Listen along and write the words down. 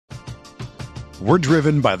We're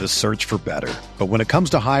driven by the search for better. But when it comes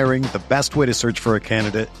to hiring, the best way to search for a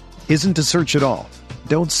candidate isn't to search at all.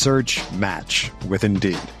 Don't search, match with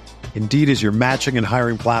Indeed. Indeed is your matching and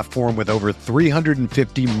hiring platform with over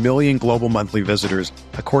 350 million global monthly visitors,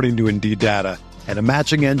 according to Indeed data, and a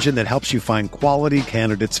matching engine that helps you find quality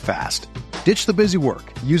candidates fast. Ditch the busy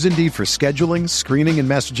work. Use Indeed for scheduling, screening, and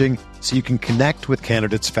messaging so you can connect with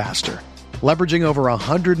candidates faster. Leveraging over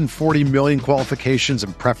 140 million qualifications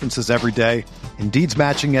and preferences every day, Indeed's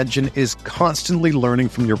matching engine is constantly learning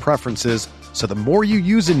from your preferences, so the more you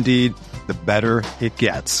use Indeed, the better it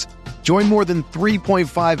gets. Join more than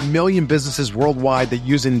 3.5 million businesses worldwide that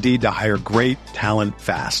use Indeed to hire great talent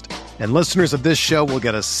fast. And listeners of this show will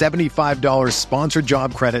get a $75 sponsored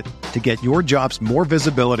job credit to get your jobs more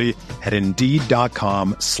visibility at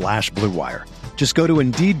Indeed.com/Blue Wire. Just go to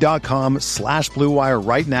Indeed.com/Blue Wire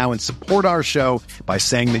right now and support our show by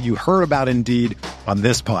saying that you heard about Indeed on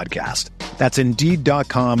this podcast. That's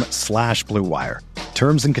Indeed.com/Blue Wire.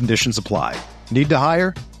 Terms and conditions apply. Need to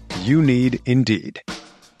hire? You need Indeed.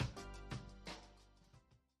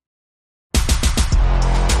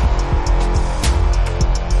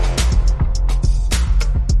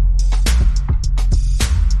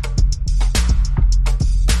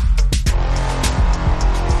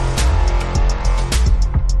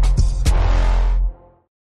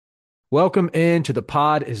 Welcome into The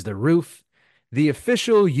Pod is the Roof, the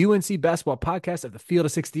official UNC basketball podcast of the Field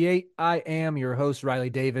of 68. I am your host, Riley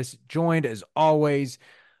Davis, joined as always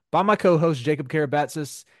by my co-host, Jacob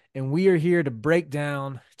Karabatsis, and we are here to break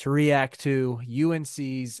down, to react to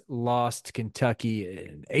UNC's loss to Kentucky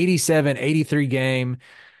in 87-83 game.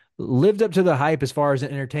 Lived up to the hype as far as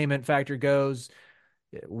an entertainment factor goes.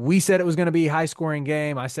 We said it was going to be a high-scoring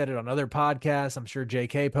game. I said it on other podcasts. I'm sure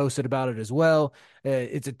JK posted about it as well.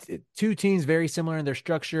 It's two teams very similar in their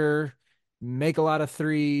structure, make a lot of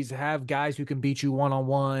threes, have guys who can beat you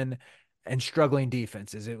one-on-one, and struggling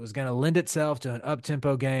defenses. It was going to lend itself to an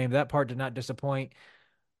up-tempo game. That part did not disappoint.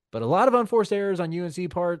 But a lot of unforced errors on UNC's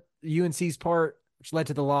part, which led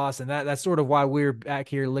to the loss, and that's sort of why we're back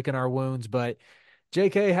here licking our wounds. But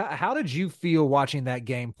JK, how did you feel watching that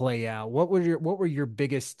game play out? What were your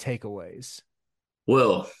biggest takeaways?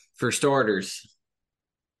 Well, for starters,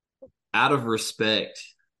 out of respect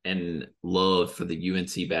and love for the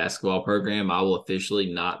UNC basketball program, I will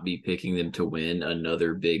officially not be picking them to win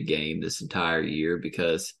another big game this entire year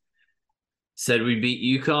because said we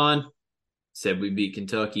beat UConn, said we beat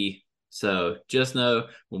Kentucky. So just know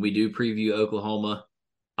when we do preview Oklahoma,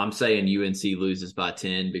 I'm saying UNC loses by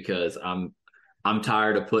 10 because I'm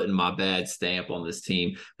tired of putting my bad stamp on this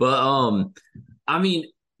team. But, I mean,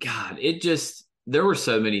 God, there were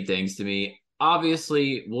so many things to me.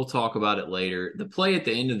 Obviously, we'll talk about it later. The play at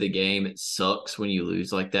the end of the game, it sucks when you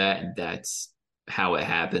lose like that, and that's how it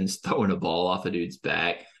happens, throwing a ball off a dude's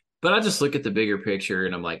back. But I just look at the bigger picture,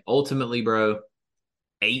 and I'm like, ultimately, bro,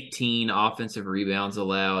 18 offensive rebounds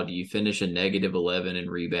allowed. You finish a negative 11 in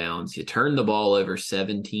rebounds. You turn the ball over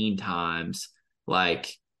 17 times.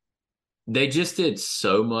 Like, they just did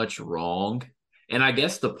so much wrong. And I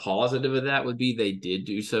guess the positive of that would be they did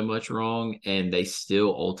do so much wrong and they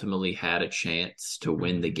still ultimately had a chance to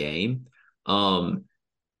win the game.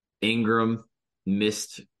 Ingram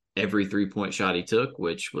missed every three-point shot he took,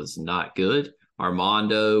 which was not good.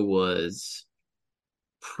 Armando was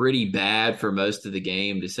pretty bad for most of the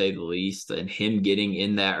game, to say the least. And him getting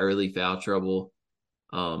in that early foul trouble,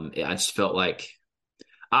 I just felt like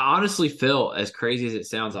I honestly felt, as crazy as it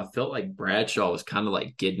sounds, I felt like Bradshaw was kind of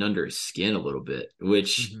like getting under his skin a little bit,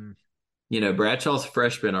 which, Bradshaw's a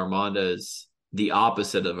freshman. Armando's the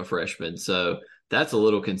opposite of a freshman. So that's a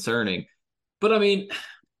little concerning. But, I mean,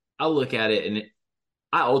 I look at it and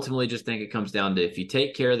I ultimately just think it comes down to if you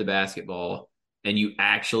take care of the basketball and you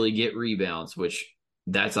actually get rebounds, which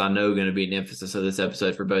that's, I know, going to be an emphasis of this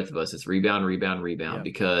episode for both of us. It's rebound,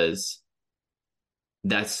 because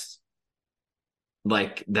that's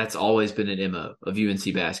always been an MO of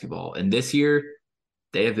UNC basketball. And this year,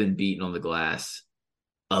 they have been beaten on the glass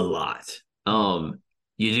a lot. You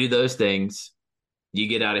do those things, you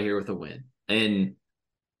get out of here with a win. And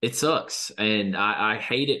it sucks. And I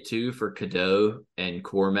hate it too for Cadeau and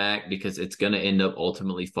Cormac because it's going to end up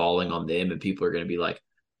ultimately falling on them. And people are going to be like,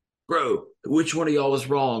 bro, which one of y'all was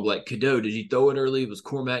wrong? Like, Cadeau, did you throw it early? Was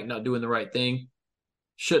Cormac not doing the right thing?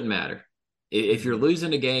 Shouldn't matter. If you're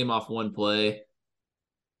losing a game off one play,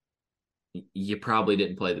 you probably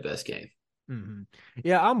didn't play the best game. Mm-hmm.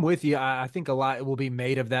 Yeah, I'm with you. I think a lot will be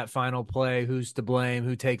made of that final play. Who's to blame?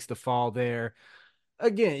 Who takes the fall there?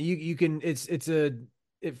 Again, you can.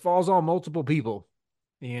 It falls on multiple people.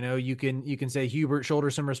 You can say Hubert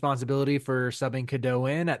shoulders some responsibility for subbing Cadeau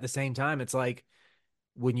in. At the same time, it's like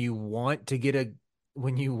when you want to get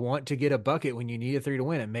a bucket, when you need a three to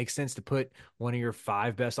win, it makes sense to put one of your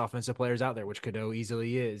five best offensive players out there, which Cadeau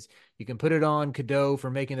easily is. You can put it on Cadeau for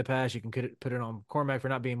making the pass. You can put it on Cormac for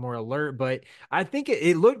not being more alert. But I think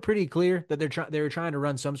it looked pretty clear that they were trying to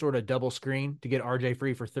run some sort of double screen to get RJ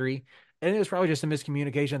free for three. And it was probably just a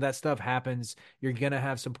miscommunication. That stuff happens. You're gonna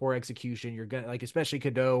have some poor execution. You're gonna especially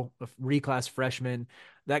Cadeau, a reclass freshman,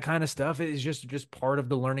 that kind of stuff is just part of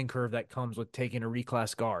the learning curve that comes with taking a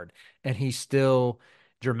reclass guard. And he still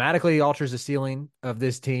dramatically alters the ceiling of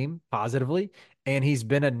this team positively. And he's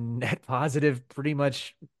been a net positive pretty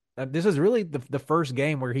much. This is really the first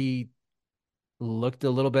game where he looked a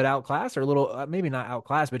little bit outclassed, or a little, maybe not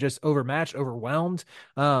outclassed, but just overmatched, overwhelmed.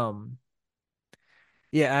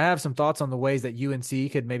 Yeah, I have some thoughts on the ways that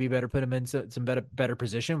UNC could maybe better put him in some better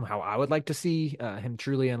position, how I would like to see him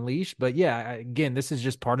truly unleashed. But yeah, again, this is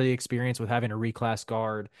just part of the experience with having a reclass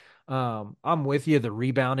guard. I'm with you. The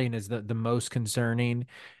rebounding is the most concerning,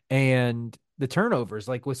 and the turnovers.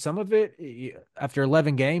 Like with some of it, after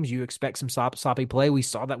 11 games, you expect some sloppy play. We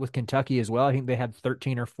saw that with Kentucky as well. I think they had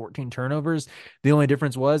 13 or 14 turnovers. The only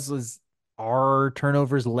difference was our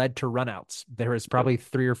turnovers led to runouts. There was probably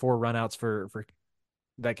 3 or 4 runouts for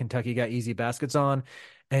that Kentucky got easy baskets on.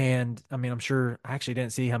 And I mean, I'm sure I actually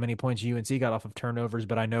didn't see how many points UNC got off of turnovers,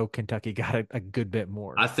 but I know Kentucky got a good bit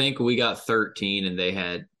more. I think we got 13 and they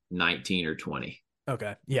had 19 or 20.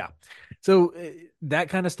 Okay. Yeah. So that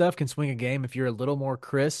kind of stuff can swing a game if you're a little more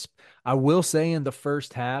crisp. I will say in the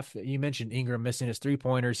first half, you mentioned Ingram missing his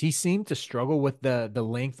 3-pointers. He seemed to struggle with the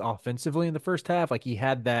length offensively in the first half. Like he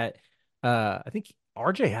had that, I think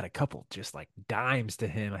RJ had a couple just like dimes to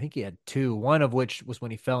him. I think he had 2, one of which was when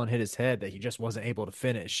he fell and hit his head that he just wasn't able to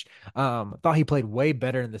finish. I thought he played way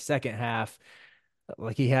better in the second half.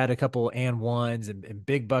 Like he had a couple and ones and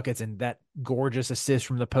big buckets, and that gorgeous assist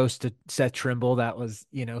from the post to Seth Trimble. That was,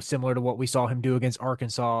 similar to what we saw him do against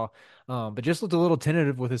Arkansas. But just looked a little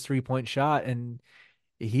tentative with his 3-point shot. And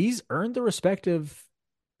he's earned the respect of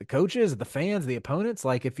the coaches, the fans, the opponents.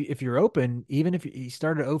 Like if you're open, even if he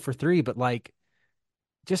started 0 for 3, but like,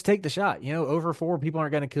 just take the shot. 0 for 4, people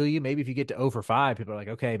aren't going to kill you. Maybe if you get to 0 for 5, people are like,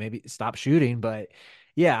 okay, maybe stop shooting. But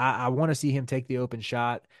yeah, I want to see him take the open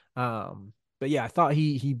shot. But yeah, I thought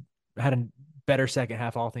he had a better second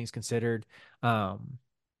half, all things considered. Do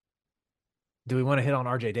we want to hit on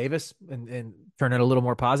RJ Davis and turn it a little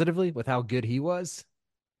more positively with how good he was?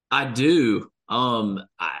 I do. I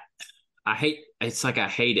hate it's like I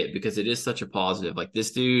hate it because it is such a positive. Like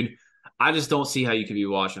this dude, I just don't see how you could be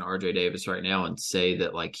watching RJ Davis right now and say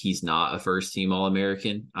that like he's not a first team All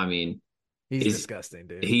American. I mean, He's disgusting,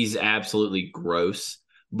 dude. He's absolutely gross.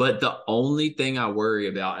 But the only thing I worry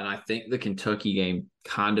about, and I think the Kentucky game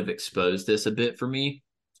kind of exposed this a bit for me,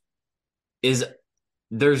 is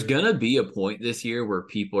there's going to be a point this year where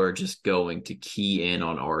people are just going to key in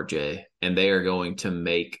on RJ and they are going to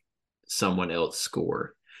make someone else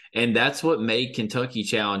score. And that's what made Kentucky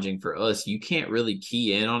challenging for us. You can't really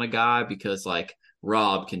key in on a guy because like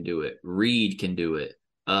Rob can do it. Reed can do it.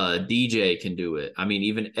 DJ can do it. I mean,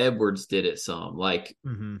 even Edwards did it some. Like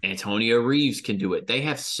Antonio Reeves can do it. They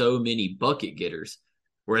have so many bucket getters.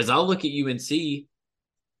 Whereas I'll look at UNC,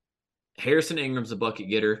 Harrison Ingram's a bucket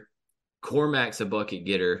getter. Cormac's a bucket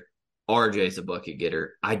getter. RJ's a bucket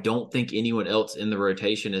getter. I don't think anyone else in the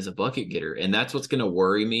rotation is a bucket getter. And that's what's going to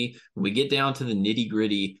worry me when we get down to the nitty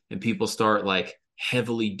gritty and people start like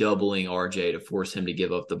heavily doubling RJ to force him to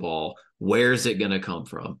give up the ball. Where's it going to come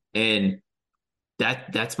from? And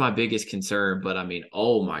that's my biggest concern. But I mean,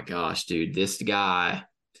 oh my gosh, dude, this guy,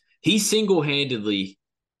 he single-handedly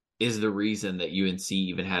is the reason that UNC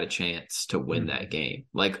even had a chance to win that game.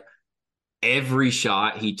 Like, every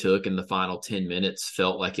shot he took in the final 10 minutes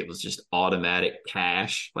felt like it was just automatic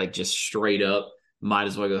cash, like just straight up, might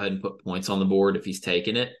as well go ahead and put points on the board if he's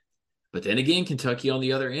taking it. But then again, Kentucky on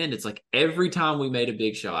the other end, it's like every time we made a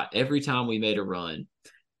big shot, every time we made a run,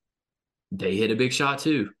 they hit a big shot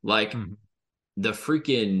too. Like the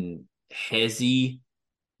freaking Hezzy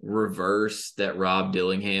reverse that Rob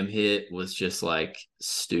Dillingham hit was just like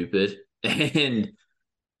stupid. And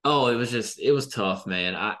it was tough,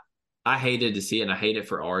 man. I hated to see it, and I hate it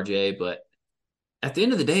for RJ, but at the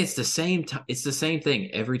end of the day, it's the same thing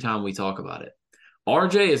every time we talk about it.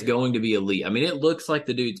 RJ is going to be elite. I mean, it looks like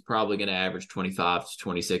the dude's probably going to average 25 to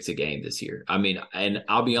 26 a game this year. I mean, and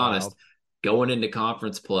I'll be honest, going into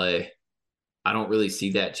conference play, I don't really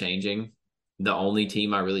see that changing. The only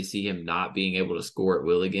team I really see him not being able to score at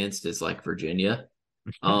will against is like Virginia.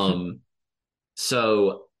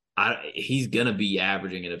 So he's going to be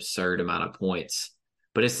averaging an absurd amount of points.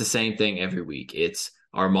 but it's the same thing every week. It's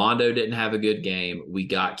Armando didn't have a good game. We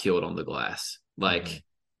got killed on the glass. Mm-hmm. Like,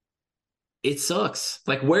 it sucks.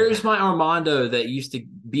 Like, where's my Armando that used to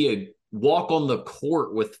be a walk on the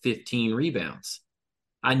court with 15 rebounds?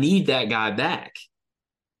 I need that guy back.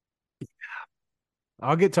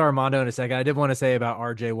 I'll get to Armando in a second. I did want to say about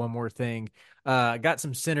RJ one more thing. Got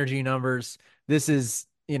some synergy numbers. This is,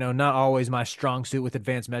 not always my strong suit with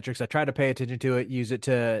advanced metrics. I try to pay attention to it, use it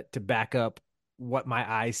to back up what my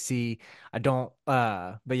eyes see. I don't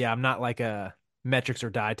but yeah, I'm not like a metrics or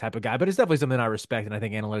die type of guy, but it's definitely something I respect and I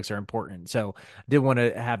think analytics are important. So I did want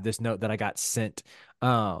to have this note that I got sent.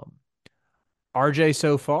 RJ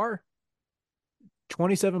so far,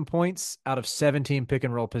 27 points out of 17 pick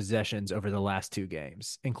and roll possessions over the last two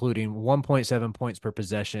games, including 1.7 points per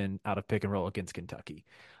possession out of pick and roll against Kentucky.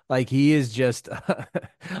 Like he is just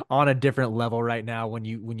on a different level right now when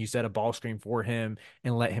you set a ball screen for him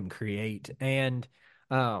and let him create. And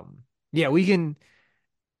yeah, we can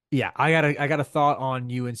yeah, I got a thought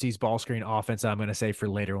on UNC's ball screen offense I'm going to say for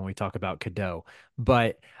later when we talk about Cadeau.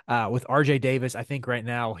 But with RJ Davis, I think right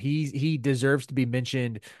now he deserves to be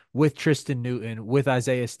mentioned with Tristan Newton, with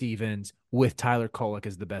Isaiah Stevens, with Tyler Kolek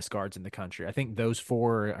as the best guards in the country. I think those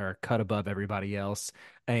four are cut above everybody else.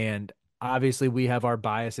 And obviously we have our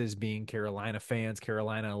biases being Carolina fans,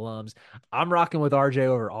 Carolina alums. I'm rocking with RJ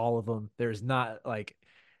over all of them. There's not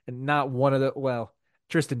one of the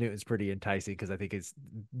Tristan Newton's pretty enticing because I think it's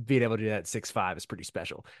being able to do that at 6'5" is pretty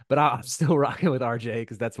special. But I'm still rocking with RJ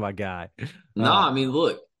because that's my guy. No, I mean,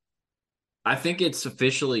 look, I think it's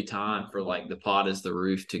officially time for like the pot is the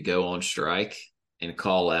roof to go on strike and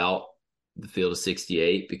call out the field of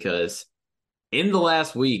 68 because in the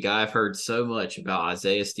last week, I've heard so much about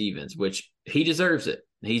Isaiah Stevens, which he deserves it.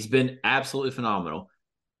 He's been absolutely phenomenal.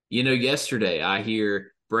 Yesterday I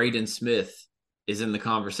hear Braden Smith is in the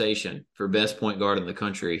conversation for best point guard in the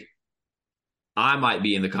country. I might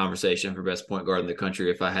be in the conversation for best point guard in the country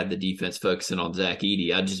if I had the defense focusing on Zach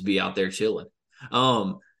Edey. I'd just be out there chilling.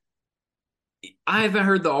 Um, I haven't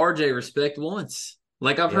heard the RJ respect once.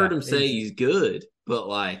 Like I've heard Yeah, him say he's good, but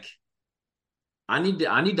like I need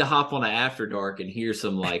to hop on an after dark and hear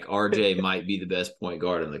some like RJ might be the best point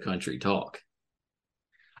guard in the country talk.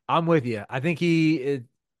 I'm with you. I think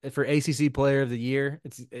for ACC Player of the Year.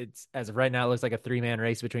 It's as of right now, it looks like a three-man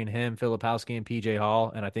race between him, Filipowski, and PJ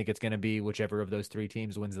Hall, and I think it's going to be whichever of those three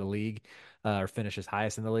teams wins the league or finishes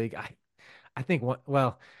highest in the league. I think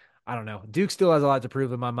I don't know. Duke still has a lot to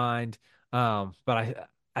prove in my mind, but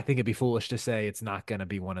I think it'd be foolish to say it's not going to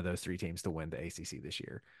be one of those three teams to win the ACC this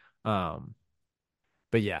year. Um,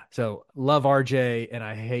 but yeah, so love RJ, and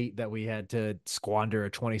I hate that we had to squander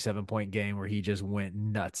a 27-point game where he just went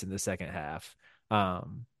nuts in the second half.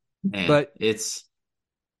 Man, But it's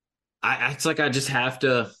like I just have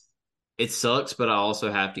to. It sucks, but I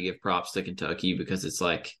also have to give props to Kentucky because it's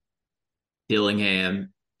like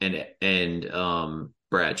Dillingham and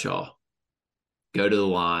Bradshaw go to the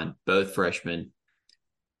line, both freshmen.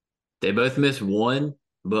 They both miss one,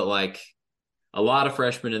 but like a lot of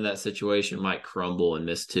freshmen in that situation might crumble and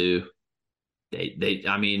miss two.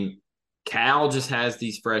 I mean, Cal just has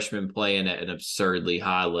these freshmen playing at an absurdly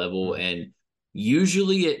high level, and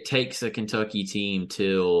usually it takes a Kentucky team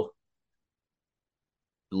till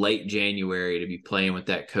late January to be playing with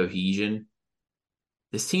that cohesion.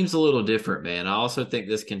 This team's a little different, man. I also think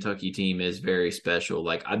this Kentucky team is very special.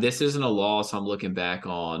 Like, this isn't a loss I'm looking back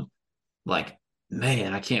on like,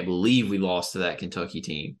 man, I can't believe we lost to that Kentucky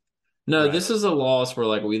team. No, right. this is a loss where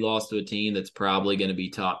like we lost to a team that's probably going to be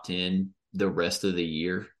top 10 the rest of the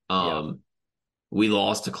year. Yep. We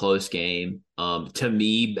lost a close game. To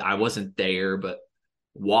me, I wasn't there, but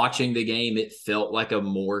watching the game, it felt like a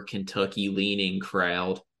more Kentucky leaning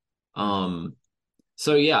crowd. Mhm.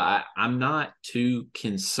 So yeah, I'm not too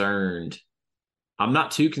concerned. I'm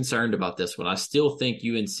not too concerned about this one. I still think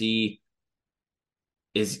UNC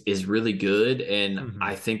is really good, and Mhm.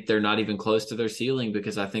 I think they're not even close to their ceiling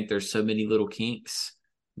because I think there's so many little kinks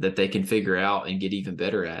that they can figure out and get even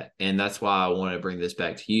better at. And that's why I want to bring this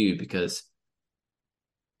back to you because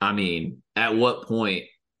I mean, at what point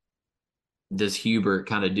does Hubert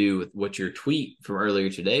kind of do with what your tweet from earlier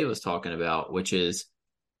today was talking about, which is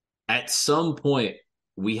at some point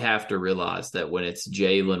we have to realize that when it's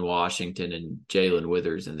Jalen Washington and Jalen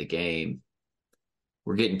Withers in the game,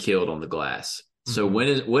 we're getting killed on the glass. So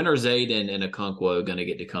Mhm. when are Zayden and Okonkwo going to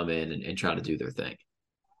get to come in and try to do their thing?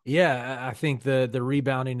 Yeah, I think the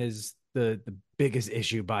rebounding is the biggest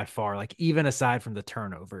issue by far. Like even aside from the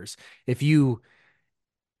turnovers, if you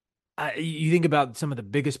think about some of the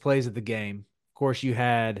biggest plays of the game, of course you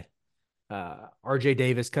had RJ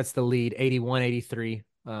Davis cuts the lead 81-83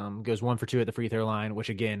 Goes 1 for 2 at the free throw line, which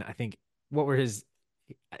again, I think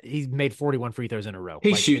he's made 41 free throws in a row.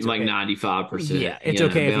 He's Like, shooting it's like okay. 95%. Yeah, it's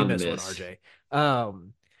okay if you bound to miss one, miss. RJ.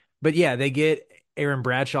 But yeah, they get Aaron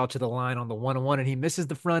Bradshaw to the line on the 1-on-1, and he misses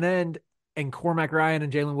the front end, and Cormac Ryan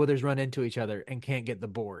and Jalen Withers run into each other and can't get the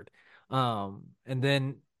board. And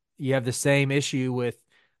then you have the same issue with,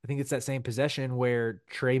 I think it's that same possession where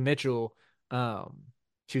Trey Mitchell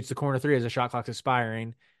shoots the corner three as the shot clock's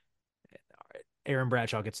expiring. Aaron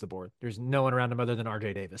Bradshaw gets the board. There's no one around him other than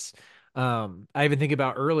RJ Davis. I even think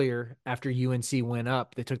about earlier after UNC went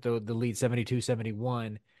up, they took the lead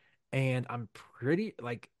 72-71, and I'm pretty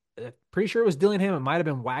sure it was Dillingham. It might have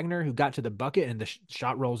been Wagner who got to the bucket and the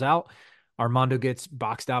shot rolls out. Armando gets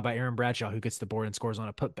boxed out by Aaron Bradshaw, who gets the board and scores on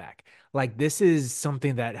a putback. Like, this is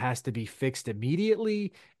something that has to be fixed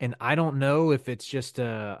immediately, and I don't know if it's just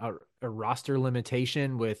a roster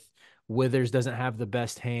limitation with Withers doesn't have the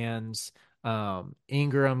best hands.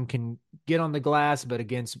 Ingram can get on the glass, but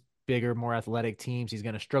against bigger, more athletic teams, he's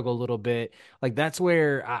going to struggle a little bit. Like, that's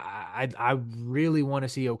where I really want to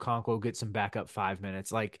see Okonkwo get some backup 5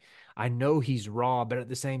 minutes. Like, I know he's raw, but at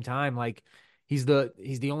the same time, like, he's the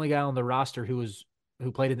only guy on the roster who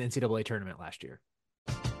played in the NCAA tournament last year.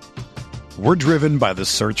 We're driven by the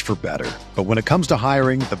search for better, but when it comes to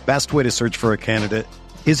hiring, the best way to search for a candidate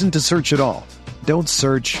isn't to search at all. Don't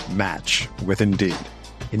search, match with Indeed.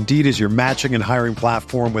 Indeed is your matching and hiring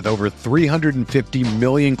platform with over 350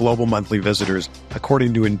 million global monthly visitors,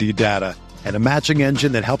 according to Indeed data, and a matching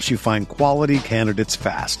engine that helps you find quality candidates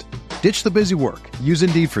fast. Ditch the busy work. Use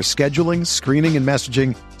Indeed for scheduling, screening, and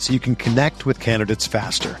messaging so you can connect with candidates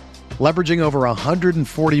faster. Leveraging over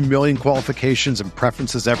 140 million qualifications and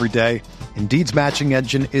preferences every day, Indeed's matching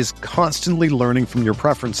engine is constantly learning from your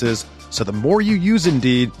preferences, so the more you use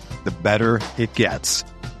Indeed, the better it gets.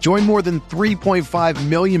 Join more than 3.5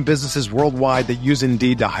 million businesses worldwide that use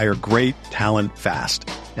Indeed to hire great talent fast.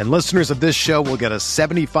 And listeners of this show will get a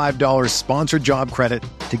 $75 sponsored job credit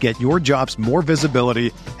to get your jobs more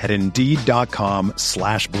visibility at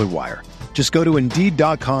Indeed.com/Blue Wire. Just go to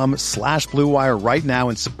Indeed.com/Blue Wire right now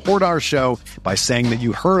and support our show by saying that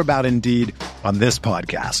you heard about Indeed on this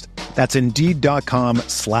podcast. That's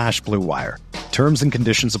Indeed.com/Blue Wire. Terms and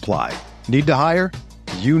conditions apply. Need to hire?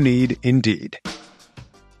 You need Indeed.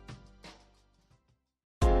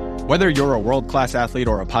 Whether you're a world-class athlete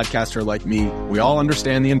or a podcaster like me, we all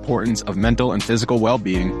understand the importance of mental and physical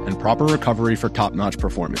well-being and proper recovery for top-notch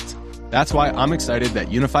performance. That's why I'm excited that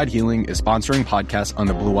Unified Healing is sponsoring podcasts on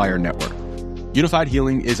the Blue Wire Network. Unified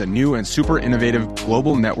Healing is a new and super innovative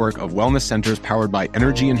global network of wellness centers powered by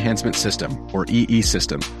Energy Enhancement System, or EE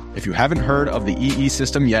System. If you haven't heard of the EE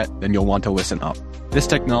System yet, then you'll want to listen up. This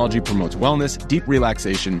technology promotes wellness, deep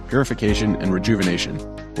relaxation, purification, and rejuvenation.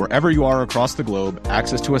 Wherever you are across the globe,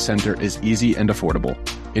 access to a center is easy and affordable.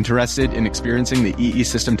 Interested in experiencing the EE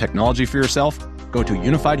System technology for yourself? Go to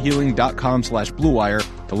unifiedhealing.com/Blue Wire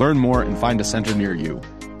to learn more and find a center near you.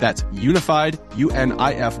 That's unified,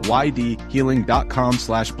 UNIFYD,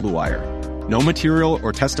 healing.com/Blue Wire. No material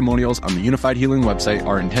or testimonials on the Unified Healing website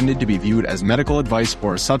are intended to be viewed as medical advice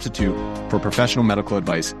or a substitute for professional medical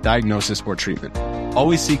advice, diagnosis, or treatment.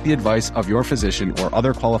 Always seek the advice of your physician or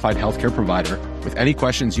other qualified healthcare provider with any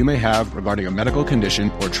questions you may have regarding a medical condition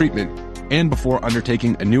or treatment and before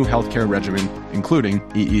undertaking a new healthcare regimen, including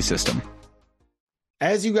EE System.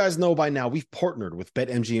 As you guys know by now, we've partnered with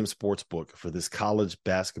BetMGM Sportsbook for this college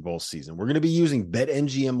basketball season. We're going to be using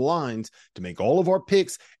BetMGM lines to make all of our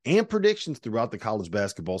picks and predictions throughout the college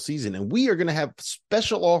basketball season. And we are going to have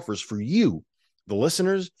special offers for you, the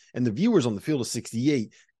listeners and the viewers on the Field of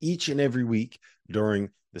 68 each and every week during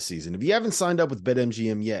the season. If you haven't signed up with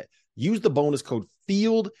BetMGM yet, use the bonus code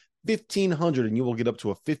FIELD1500 and you will get up to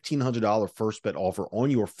a $1,500 first bet offer on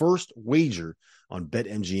your first wager on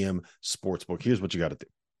BetMGM Sportsbook. Here's what you got to do.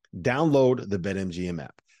 Download the BetMGM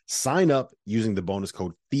app. Sign up using the bonus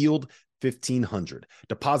code FIELD1500.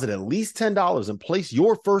 Deposit at least $10 and place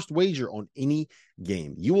your first wager on any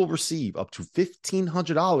game. You will receive up to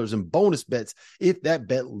 $1,500 in bonus bets if that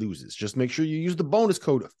bet loses. Just make sure you use the bonus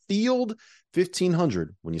code FIELD1500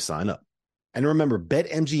 when you sign up. And remember,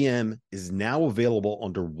 BetMGM is now available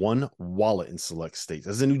under one wallet in select states.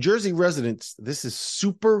 As a New Jersey resident, this is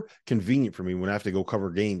super convenient for me when I have to go cover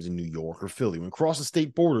games in New York or Philly. When crossing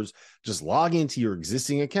state borders, just log into your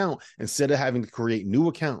existing account instead of having to create new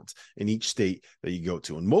accounts in each state that you go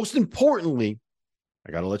to. And most importantly,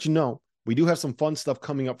 I got to let you know, we do have some fun stuff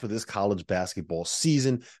coming up for this college basketball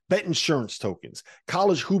season. Bet insurance tokens,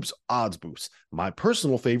 college hoops odds boosts, my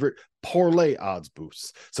personal favorite, parlay odds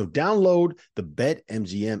boosts. So download the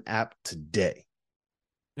BetMGM app today.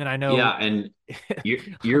 And I know, Yeah, and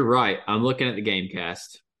you're right. I'm looking at the game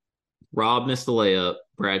cast. Rob missed the layup,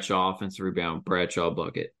 Bradshaw offensive rebound, Bradshaw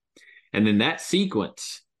bucket. And then that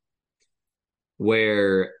sequence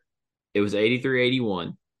where it was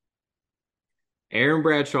 83-81, Aaron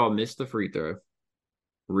Bradshaw missed the free throw.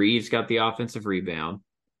 Reeves got the offensive rebound.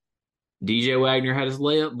 DJ Wagner had his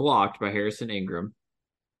layup blocked by Harrison Ingram,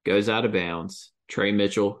 goes out of bounds. Trey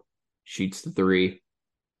Mitchell shoots the three.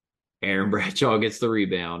 Aaron Bradshaw gets the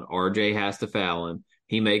rebound. RJ has to foul him.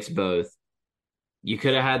 He makes both. You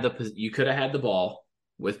could have had the ball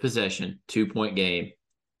with possession, 2-point game.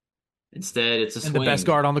 Instead, it's a and swing. the best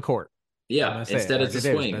guard on the court. Yeah, instead it's a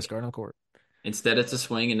swing. Best guard on the court. Instead, it's a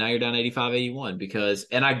swing, and now you're down 85-81 because,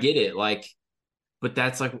 and I get it, like, but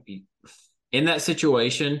that's like, in that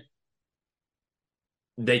situation,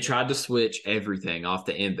 they tried to switch everything off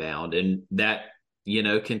the inbound, and that,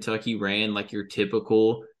 Kentucky ran like your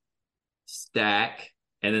typical stack,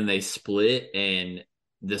 and then they split, and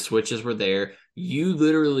the switches were there. You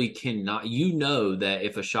literally cannot, that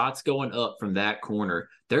if a shot's going up from that corner,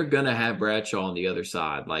 they're going to have Bradshaw on the other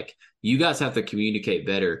side. Like, you guys have to communicate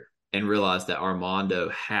better and realize that Armando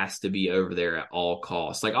has to be over there at all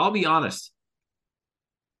costs. Like, I'll be honest,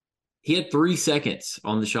 he had 3 seconds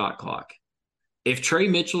on the shot clock. If Trey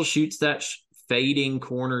Mitchell shoots that fading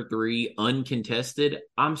corner three uncontested,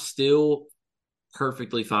 I'm still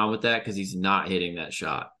perfectly fine with that because he's not hitting that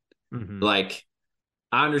shot. Mm-hmm. Like,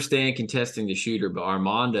 I understand contesting the shooter, but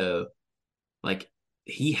Armando, like,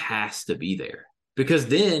 he has to be there because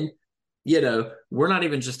then, we're not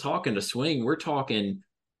even just talking to swing. We're talking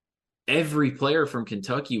every player from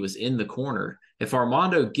Kentucky was in the corner. If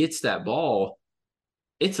Armando gets that ball,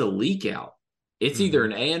 it's a leak out. It's either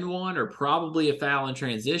an and one or probably a foul in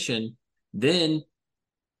transition, then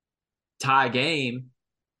tie game,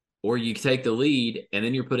 or you take the lead, and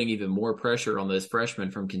then you're putting even more pressure on those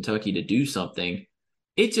freshmen from Kentucky to do something.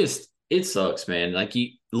 It sucks, man. Like, you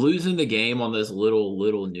losing the game on those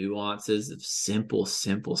little nuances of simple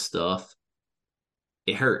stuff.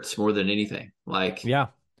 It hurts more than anything. Like, yeah,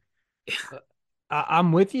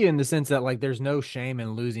 I'm with you in the sense that, like, there's no shame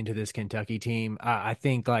in losing to this Kentucky team. I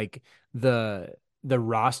think, like, the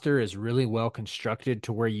roster is really well constructed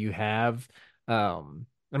to where you have,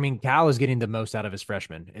 I mean, Cal is getting the most out of his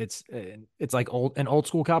freshmen. It's like an old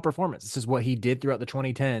school Cal performance. This is what he did throughout the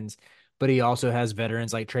 2010s, but he also has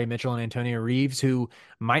veterans like Trey Mitchell and Antonio Reeves, who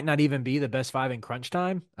might not even be the best five in crunch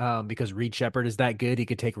time, because Reed Shepherd is that good. He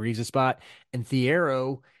could take Reeves' spot, and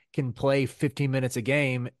Thiero can play 15 minutes a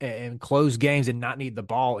game and close games and not need the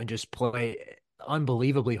ball and just play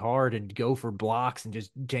unbelievably hard and go for blocks and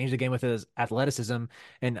just change the game with his athleticism.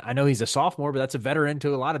 And I know he's a sophomore, but that's a veteran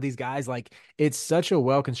to a lot of these guys. Like, it's such a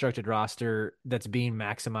well-constructed roster that's being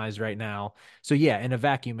maximized right now. So yeah, in a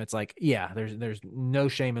vacuum, it's like, yeah, there's no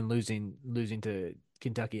shame in losing to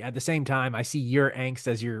Kentucky. At the same time, I see your angst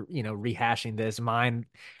as you're, rehashing this. My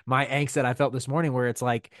angst that I felt this morning, where it's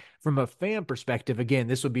like, from a fan perspective, again,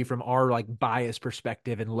 this would be from our, like, bias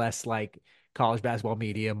perspective and less like college basketball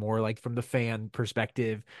media, more like from the fan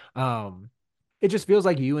perspective. It just feels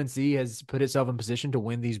like UNC has put itself in position to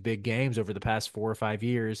win these big games over the past 4 or 5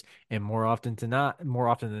 years, and more often than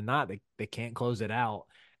not, they can't close it out.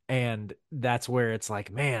 And that's where it's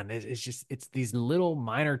like, man, it's these little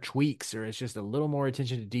minor tweaks, or it's just a little more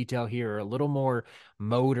attention to detail here, or a little more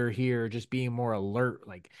motor here, just being more alert,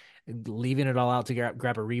 like leaving it all out to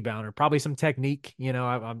grab a rebound, or probably some technique.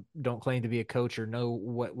 I don't claim to be a coach or know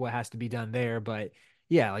what has to be done there, but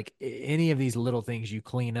yeah, like any of these little things you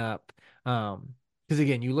clean up. Because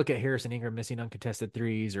again, you look at Harrison Ingram missing uncontested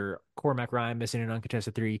threes, or Cormac Ryan missing an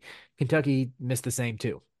uncontested three. Kentucky missed the same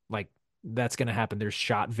too. Like, that's going to happen. There's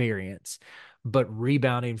shot variance, but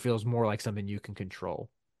rebounding feels more like something you can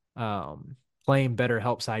control. Playing better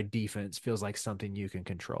help side defense feels like something you can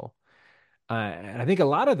control. And I think a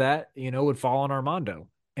lot of that, would fall on Armando,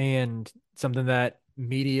 and something that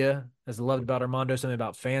media has loved about Armando, something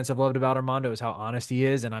about fans have loved about Armando, is how honest he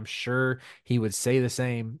is. And I'm sure he would say the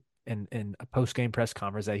same in a post-game press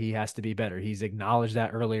conference, that he has to be better. He's acknowledged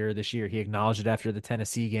that earlier this year. He acknowledged it after the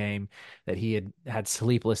Tennessee game, that he had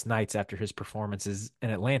sleepless nights after his performances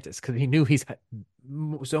in Atlantis, because he knew he's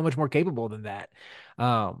so much more capable than that.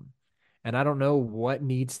 And I don't know what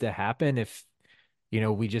needs to happen. If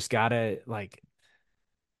we just gotta, like,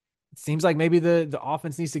 it seems like maybe the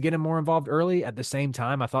offense needs to get him more involved early. At the same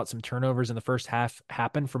time, I thought some turnovers in the first half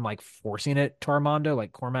happened from, like, forcing it to Armando.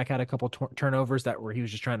 Like, Cormac had a couple turnovers that where he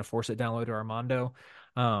was just trying to force it down low to Armando.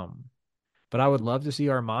 But I would love to see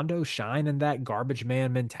Armando shine in that garbage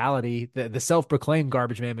man mentality, the self-proclaimed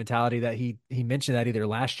garbage man mentality that he mentioned that either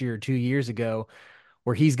last year or 2 years ago,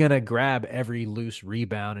 where he's going to grab every loose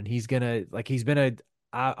rebound, and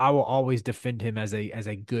I will always defend him as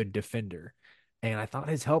a good defender. And I thought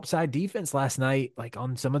his help side defense last night, like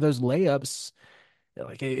on some of those layups,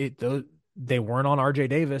 like they weren't on RJ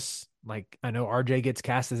Davis. Like, I know RJ gets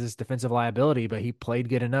cast as this defensive liability, but he played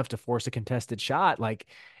good enough to force a contested shot. Like,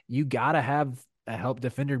 you got to have a help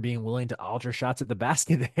defender being willing to alter shots at the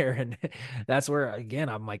basket there. And that's where, again,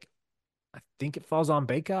 I'm like, I think it falls on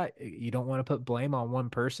Baycott. You don't want to put blame on one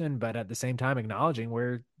person, but at the same time, acknowledging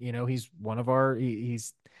where, he's one of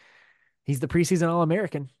he's the preseason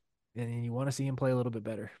All-American, and you want to see him play a little bit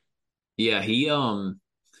better. Yeah, the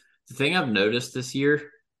thing I've noticed this year,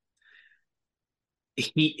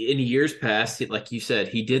 in years past, like you said,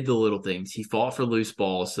 he did the little things. He fought for loose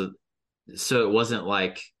balls, so it wasn't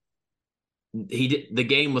like the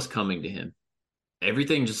game was coming to him.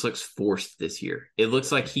 Everything just looks forced this year. It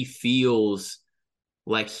looks like he feels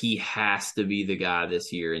like he has to be the guy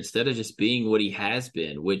this year instead of just being what he has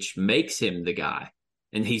been, which makes him the guy.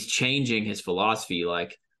 And he's changing his philosophy.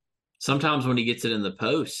 Like, sometimes when he gets it in the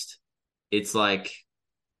post, it's like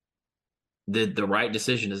the right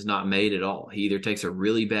decision is not made at all. He either takes a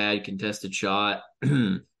really bad contested shot,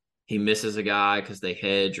 he misses a guy because they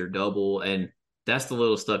hedge or double, and that's the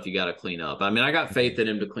little stuff you got to clean up. I mean, I got faith in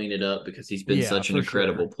him to clean it up because he's been such an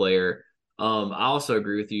incredible player. I also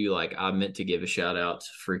agree with you. Like, I meant to give a shout out to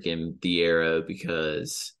freaking Diarra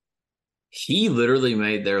because he literally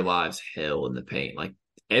made their lives hell in the paint. Like,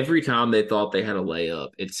 every time they thought they had a layup,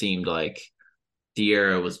 it seemed like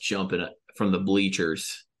Diarra was jumping from the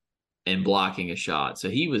bleachers and blocking a shot. So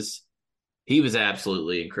he was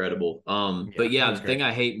absolutely incredible. But yeah, the thing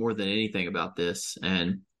I hate more than anything about this,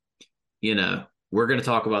 and we're going to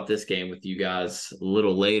talk about this game with you guys a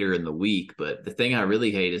little later in the week, but the thing I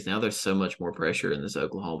really hate is now there's so much more pressure in this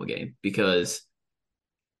Oklahoma game because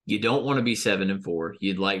you don't want to be 7-4.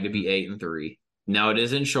 You'd like to be 8-3. Now it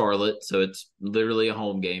is in Charlotte, so it's literally a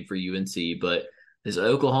home game for UNC, but this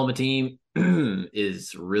Oklahoma team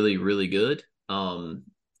is really, really good. And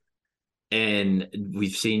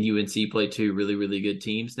we've seen UNC play two really, really good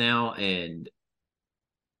teams now, and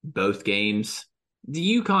both games,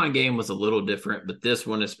 the UConn game was a little different, but this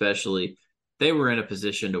one especially, they were in a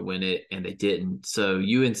position to win it, and they didn't. So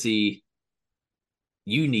UNC, you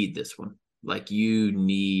need this one. Like, you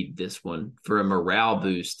need this one for a morale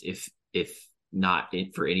boost, if not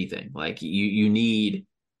for anything. Like, you need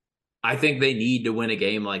 – I think they need to win a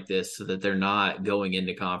game like this so that they're not going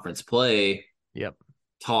into conference play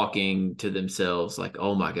talking to themselves like,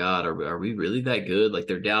 oh, my God, are we really that good? Like,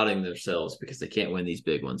 they're doubting themselves because they can't win these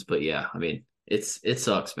big ones. But, yeah, I mean – It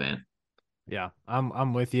sucks, man. Yeah,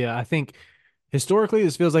 I'm with you. I think historically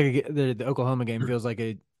this feels like the Oklahoma game feels like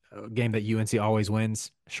a game that UNC always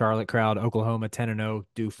wins. Charlotte crowd, Oklahoma 10-0,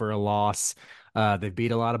 due for a loss. They've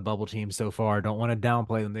beat a lot of bubble teams so far. Don't want to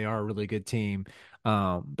downplay them. They are a really good team.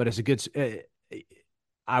 But it's a good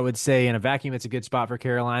I would say in a vacuum it's a good spot for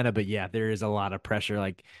Carolina, but yeah, there is a lot of pressure.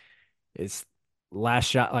 Like, it's last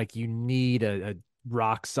shot, like, you need a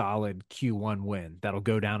rock solid Q1 win that'll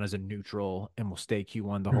go down as a neutral and will stay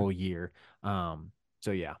Q1 the whole year.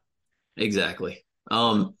 So yeah, exactly.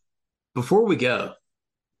 Before we go,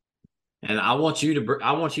 and I want you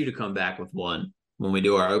to come back with one when we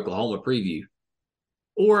do our Oklahoma preview,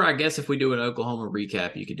 or I guess if we do an Oklahoma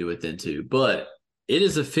recap, you could do it then too. But it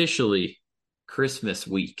is officially Christmas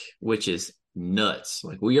week, which is nuts.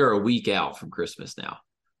 Like, we are a week out from Christmas now.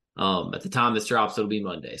 At the time this drops, it'll be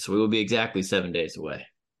Monday. So we will be exactly 7 days away.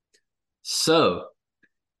 So,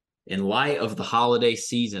 in light of the holiday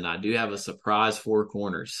season, I do have a surprise Four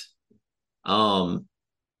Corners. Now,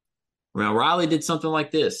 Riley did something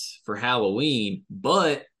like this for Halloween,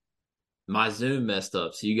 but my Zoom messed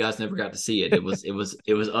up, so you guys never got to see it. It was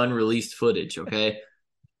unreleased footage, okay?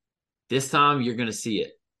 This time you're gonna see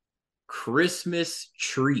it. Christmas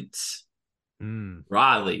treats.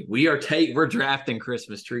 Riley, we're drafting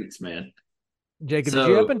Christmas treats, man. Jacob, did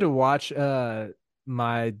you happen to watch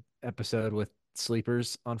my episode with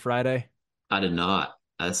Sleepers on Friday? I did not.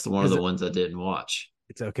 That's one of the ones I didn't watch.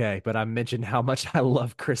 It's okay, but I mentioned how much I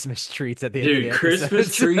love Christmas treats at the end of the episode.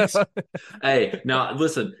 Christmas treats. Hey, now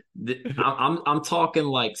listen, I'm talking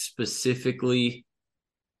like specifically.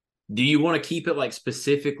 Do you want to keep it like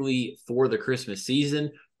specifically for the Christmas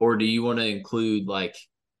season, or do you want to include like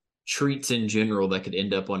treats in general that could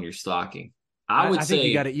end up on your stocking? I think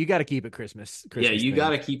you got to keep it Christmas. Yeah, you got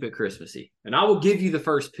to keep it Christmassy. And I will give you the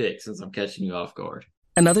first pick since I'm catching you off guard.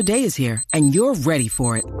 Another day is here and you're ready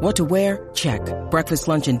for it. What to wear? Check. Breakfast,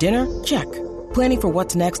 lunch, and dinner? Check. Planning for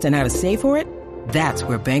what's next and how to save for it? That's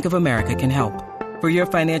where Bank of America can help. For your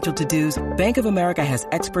financial to-dos, Bank of America has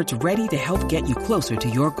experts ready to help get you closer to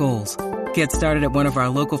your goals. Get started at one of our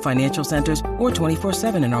local financial centers or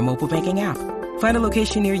 24/7 in our mobile banking app. Find a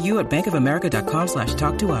location near you at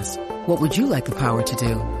bankofamerica.com/talktous. What would you like the power to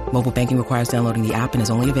do? Mobile banking requires downloading the app and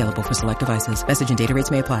is only available for select devices. Message and data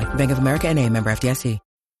rates may apply. Bank of America N.A., member FDIC.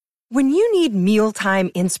 When you need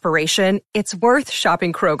mealtime inspiration, it's worth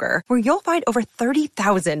shopping Kroger, where you'll find over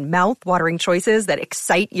 30,000 mouth-watering choices that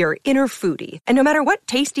excite your inner foodie. And no matter what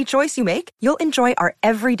tasty choice you make, you'll enjoy our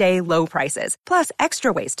everyday low prices, plus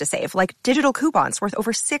extra ways to save, like digital coupons worth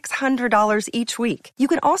over $600 each week. You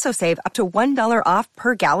can also save up to $1 off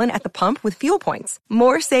per gallon at the pump with fuel points.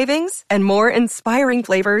 More savings and more inspiring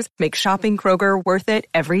flavors make shopping Kroger worth it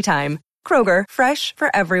every time. Kroger, fresh for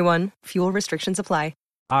everyone. Fuel restrictions apply.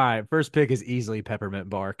 All right, first pick is easily Peppermint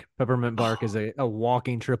Bark. Peppermint Bark is a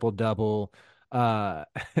walking triple-double,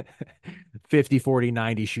 50, 40,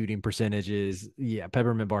 90 shooting percentages. Yeah,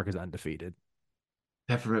 Peppermint Bark is undefeated.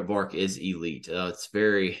 Peppermint Bark is elite. It's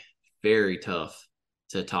very, very tough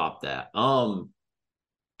to top that. God,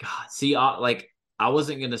 see, I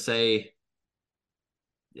wasn't going to say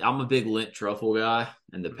I'm a big lint truffle guy,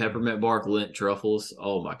 and the Peppermint Bark lint truffles,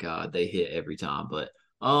 oh my God, they hit every time. But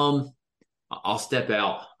I'll step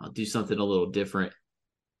out. I'll do something a little different.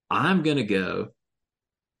 I'm going to go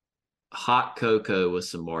hot cocoa with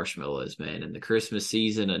some marshmallows, man. In the Christmas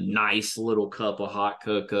season, a nice little cup of hot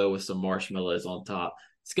cocoa with some marshmallows on top.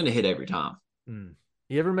 It's going to hit every time.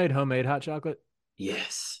 You ever made homemade hot chocolate?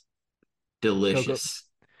 Yes. Delicious. Cocoa.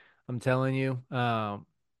 I'm telling you,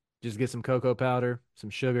 just get some cocoa powder, some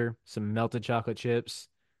sugar, some melted chocolate chips.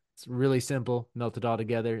 It's really simple. Melt it all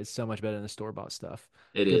together. It's so much better than the store-bought stuff.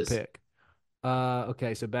 Good is. Pick.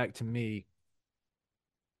 Okay, so back to me.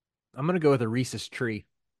 I'm going to go with a Reese's Tree.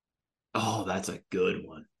 Oh, that's a good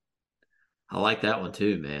one. I like that one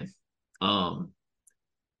too, man. The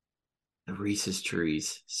Reese's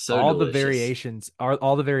Trees. So all delicious.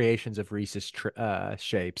 All the variations of Reese's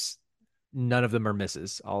shapes. None of them are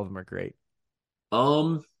misses. All of them are great.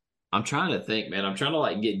 I'm trying to think, man. I'm trying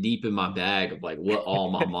to get deep in my bag of what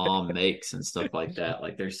all my mom makes and stuff like that.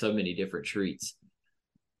 There's so many different treats.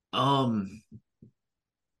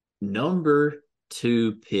 Number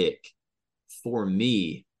 2 pick for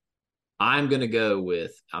me, I'm going to go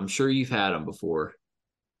with, I'm sure you've had them before,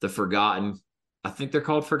 I think they're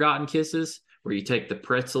called Forgotten Kisses, where you take the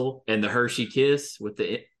pretzel and the Hershey Kiss with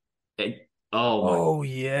yes.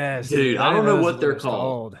 Dude, I don't know what they're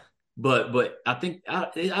called. But I think, I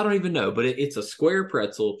don't even know, but it's a square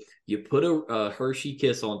pretzel. You put a Hershey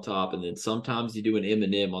Kiss on top, and then sometimes you do an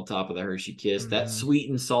M&M on top of the Hershey Kiss. That sweet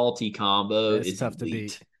and salty combo is tough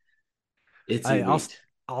elite. To beat. It's elite.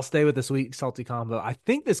 I'll stay with the sweet salty combo. I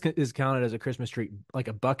think this is counted as a Christmas treat, like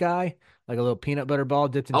a Buckeye, like a little peanut butter ball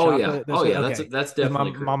dipped in chocolate. Yeah. Okay. That's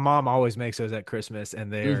definitely my mom always makes those at Christmas, and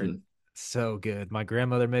they're so good. My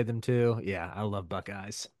grandmother made them too. Yeah, I love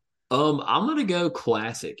Buckeyes. I'm gonna go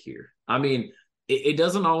classic here. I mean, it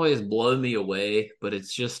doesn't always blow me away, but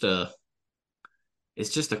it's just a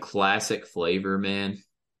classic flavor, man.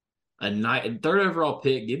 A third overall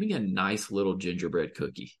pick. Give me a nice little gingerbread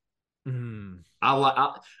cookie. I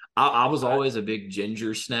was always a big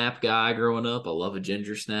ginger snap guy growing up. I love a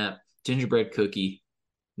ginger snap. Gingerbread cookie,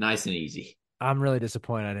 nice and easy. I'm really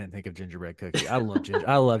disappointed I didn't think of gingerbread cookie. I love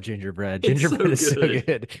gingerbread. Gingerbread is so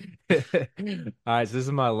good. All right, so this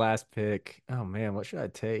is my last pick. Oh man, what should I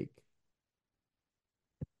take?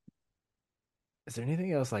 Is there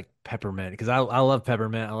anything else like peppermint? Because I love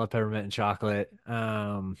peppermint. I love peppermint and chocolate.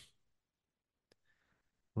 Let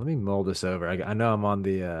me mull this over. I know I'm on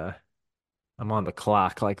the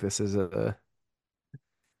clock. Like this is We're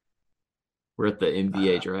at the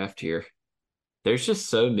NBA draft here. There's just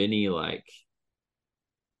so many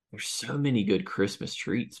there's so many good Christmas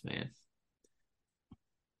treats, man.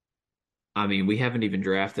 I mean, we haven't even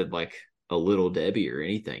drafted a Little Debbie or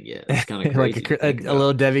anything yet. It's kind of crazy. a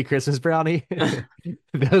Little Debbie Christmas brownie.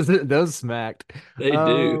 those smacked. They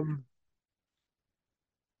do.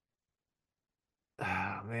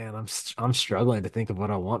 Oh man, I'm struggling to think of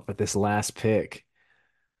what I want for this last pick.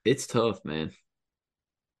 It's tough, man.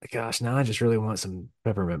 Gosh, now I just really want some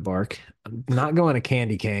peppermint bark. I'm not going to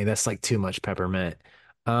candy cane. That's too much peppermint.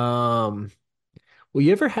 Well,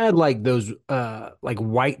 you ever had those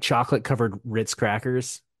white chocolate covered Ritz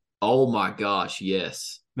crackers? Oh my gosh,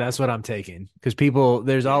 yes. That's what I'm taking. Because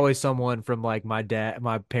there's always someone from my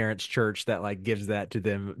parents' church that gives that to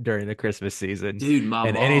them during the Christmas season. Dude,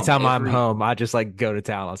 anytime I'm home, I just go to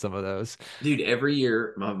town on some of those. Dude, every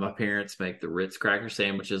year my parents make the Ritz cracker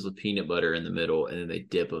sandwiches with peanut butter in the middle, and then they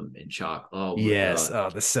dip them in chocolate. Oh my yes. God. Oh,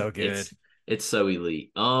 that's so good. It's so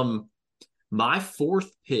elite. My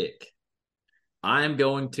fourth pick, I am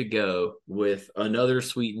going to go with another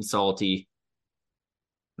sweet and salty.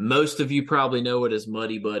 Most of you probably know it as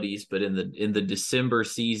Muddy Buddies, but in the December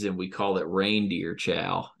season, we call it reindeer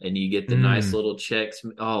chow, and you get the nice little Chex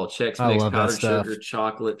I Mix, love that powdered stuff. sugar,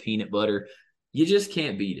 chocolate, peanut butter. You just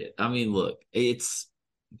can't beat it. I mean, look,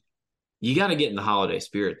 you got to get in the holiday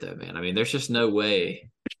spirit, though, man. I mean, there's just no way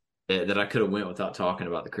that I could have went without talking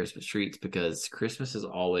about the Christmas treats, because Christmas is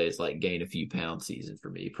always like gain a few pounds season for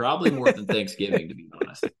me. Probably more than Thanksgiving, to be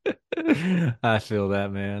honest. I feel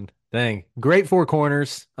that, man. Dang. Great four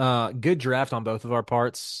corners. Good draft on both of our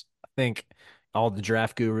parts. I think all the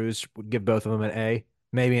draft gurus would give both of them an A,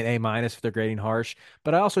 maybe an A- if they're grading harsh.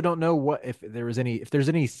 But I also don't know if there's any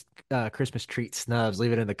Christmas treat snubs.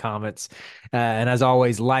 Leave it in the comments. And as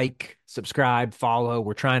always, like, subscribe, follow.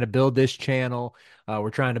 We're trying to build this channel. We're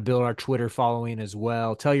trying to build our Twitter following as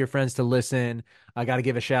well. Tell your friends to listen. I got to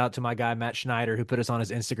give a shout out to my guy, Matt Schneider, who put us on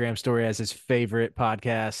his Instagram story as his favorite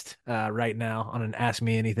podcast right now on an Ask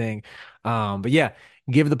Me Anything. But yeah,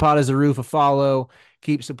 give the Pod as a Roof a follow.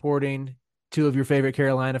 Keep supporting two of your favorite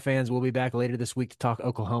Carolina fans. We'll be back later this week to talk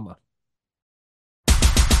Oklahoma.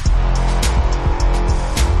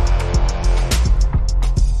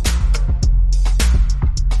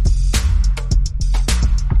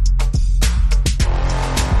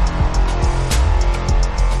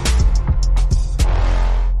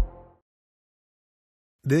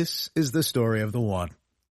 This is the story of the one.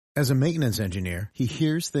 As a maintenance engineer, he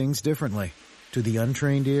hears things differently. To the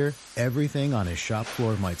untrained ear, everything on his shop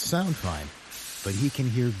floor might sound fine, but he can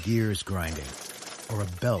hear gears grinding or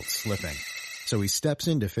a belt slipping. So he steps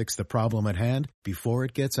in to fix the problem at hand before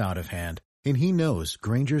it gets out of hand. And he knows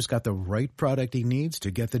Grainger's got the right product he needs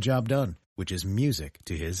to get the job done, which is music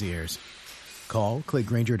to his ears. Call, click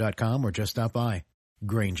Grainger.com, or just stop by.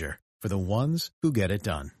 Grainger, for the ones who get it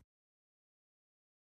done.